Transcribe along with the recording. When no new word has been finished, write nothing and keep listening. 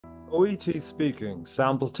OET speaking,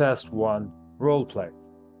 sample test 1, roleplay,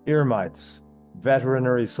 ear mites,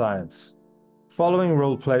 veterinary science. Following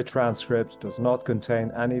roleplay transcript does not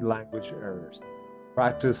contain any language errors.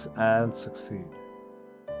 Practice and succeed.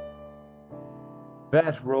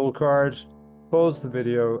 Vet roll card, pause the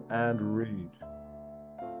video and read.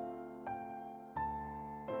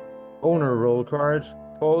 Owner roll card,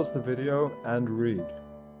 pause the video and read.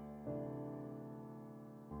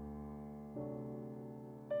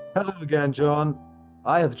 Hello again, John.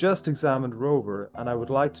 I have just examined Rover and I would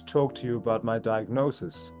like to talk to you about my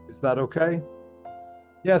diagnosis. Is that okay?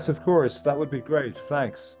 Yes, of course. That would be great.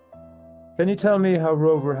 Thanks. Can you tell me how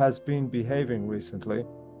Rover has been behaving recently?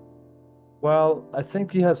 Well, I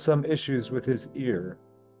think he has some issues with his ear,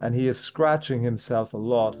 and he is scratching himself a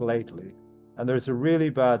lot lately, and there's a really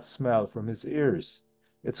bad smell from his ears.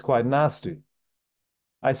 It's quite nasty.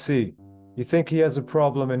 I see. You think he has a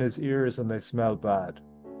problem in his ears and they smell bad?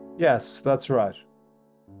 Yes, that's right.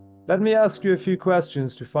 Let me ask you a few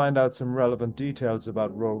questions to find out some relevant details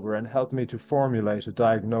about Rover and help me to formulate a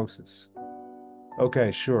diagnosis.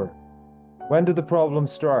 Okay, sure. When did the problem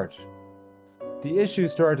start? The issue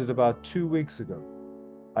started about 2 weeks ago.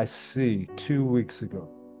 I see, 2 weeks ago.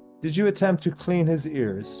 Did you attempt to clean his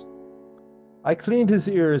ears? I cleaned his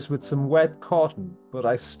ears with some wet cotton, but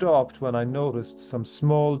I stopped when I noticed some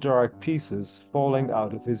small dark pieces falling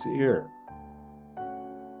out of his ear.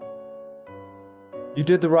 You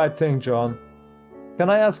did the right thing, John. Can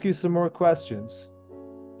I ask you some more questions?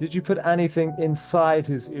 Did you put anything inside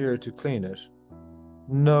his ear to clean it?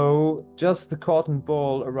 No, just the cotton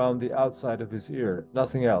ball around the outside of his ear,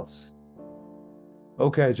 nothing else.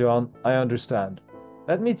 Okay, John, I understand.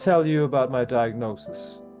 Let me tell you about my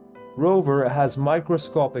diagnosis. Rover has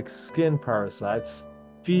microscopic skin parasites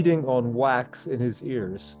feeding on wax in his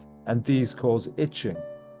ears, and these cause itching.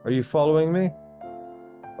 Are you following me?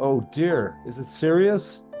 Oh dear, is it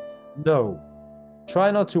serious? No. Try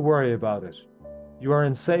not to worry about it. You are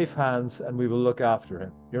in safe hands and we will look after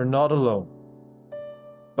him. You're not alone.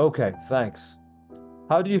 Okay, thanks.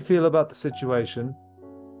 How do you feel about the situation?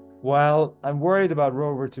 Well, I'm worried about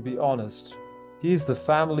Rover, to be honest. He's the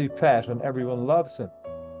family pet and everyone loves him.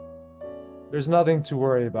 There's nothing to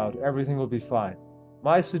worry about. Everything will be fine.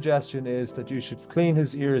 My suggestion is that you should clean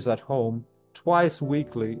his ears at home twice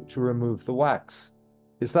weekly to remove the wax.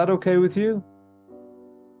 Is that okay with you?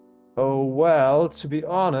 Oh, well, to be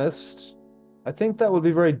honest, I think that will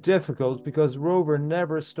be very difficult because Rover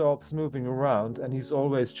never stops moving around and he's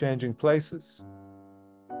always changing places.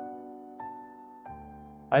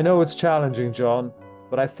 I know it's challenging, John,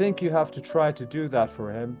 but I think you have to try to do that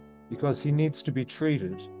for him because he needs to be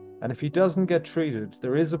treated. And if he doesn't get treated,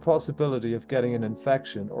 there is a possibility of getting an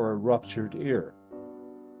infection or a ruptured ear.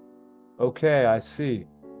 Okay, I see.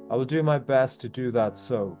 I will do my best to do that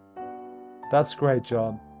so. That's great,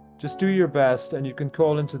 John. Just do your best and you can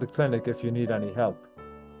call into the clinic if you need any help.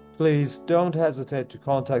 Please don't hesitate to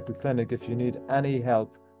contact the clinic if you need any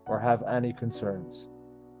help or have any concerns.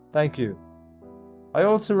 Thank you. I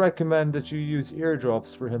also recommend that you use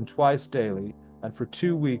eardrops for him twice daily and for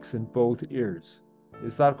 2 weeks in both ears.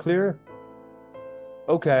 Is that clear?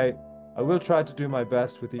 Okay, I will try to do my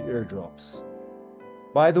best with the eardrops.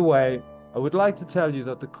 By the way, I would like to tell you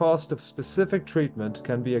that the cost of specific treatment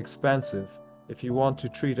can be expensive if you want to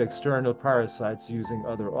treat external parasites using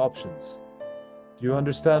other options. Do you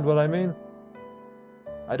understand what I mean?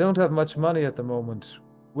 I don't have much money at the moment.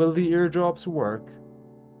 Will the eardrops work?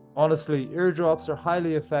 Honestly, eardrops are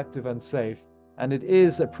highly effective and safe, and it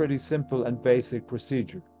is a pretty simple and basic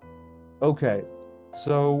procedure. Okay,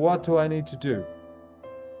 so what do I need to do?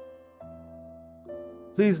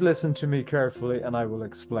 Please listen to me carefully and I will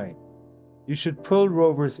explain. You should pull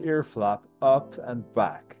Rover's ear flap up and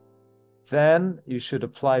back. Then you should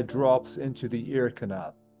apply drops into the ear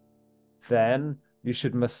canal. Then you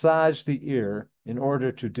should massage the ear in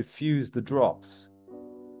order to diffuse the drops.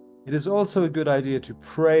 It is also a good idea to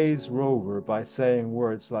praise Rover by saying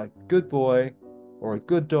words like "good boy" or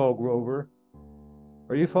 "good dog, Rover."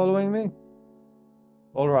 Are you following me?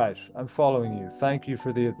 All right, I'm following you. Thank you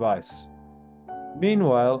for the advice.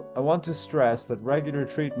 Meanwhile, I want to stress that regular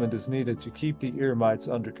treatment is needed to keep the ear mites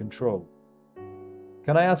under control.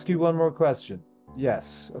 Can I ask you one more question?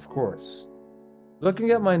 Yes, of course.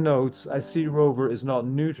 Looking at my notes, I see Rover is not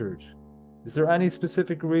neutered. Is there any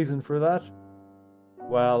specific reason for that?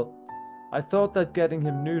 Well, I thought that getting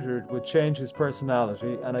him neutered would change his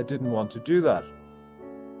personality, and I didn't want to do that.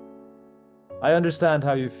 I understand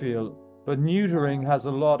how you feel, but neutering has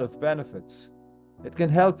a lot of benefits. It can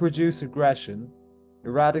help reduce aggression,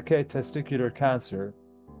 eradicate testicular cancer,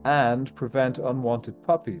 and prevent unwanted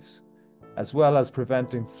puppies. as well as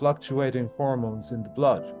preventing fluctuating hormones in the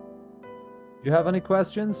blood. You have any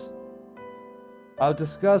questions? I'll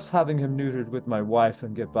discuss having him neutered with my wife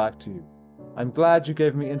and get back to you. I'm glad you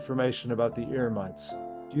gave me information about the ear mites.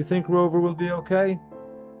 Do you think Rover will be okay?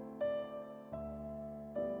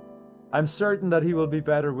 I'm certain that he will be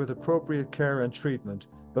better with appropriate care and treatment,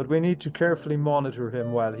 but we need to carefully monitor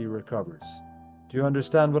him while he recovers. Do you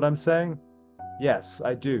understand what I'm saying? Yes,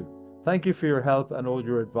 I do. Thank you for your help and all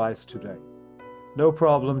your advice today. No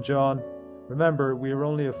problem, John. Remember, we are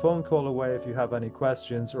only a phone call away if you have any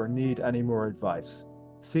questions or need any more advice.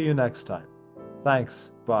 See you next time.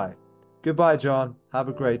 Thanks. Bye. Goodbye, John. Have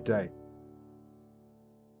a great day.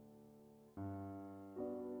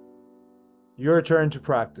 Your turn to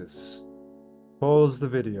practice. Pause the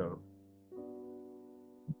video.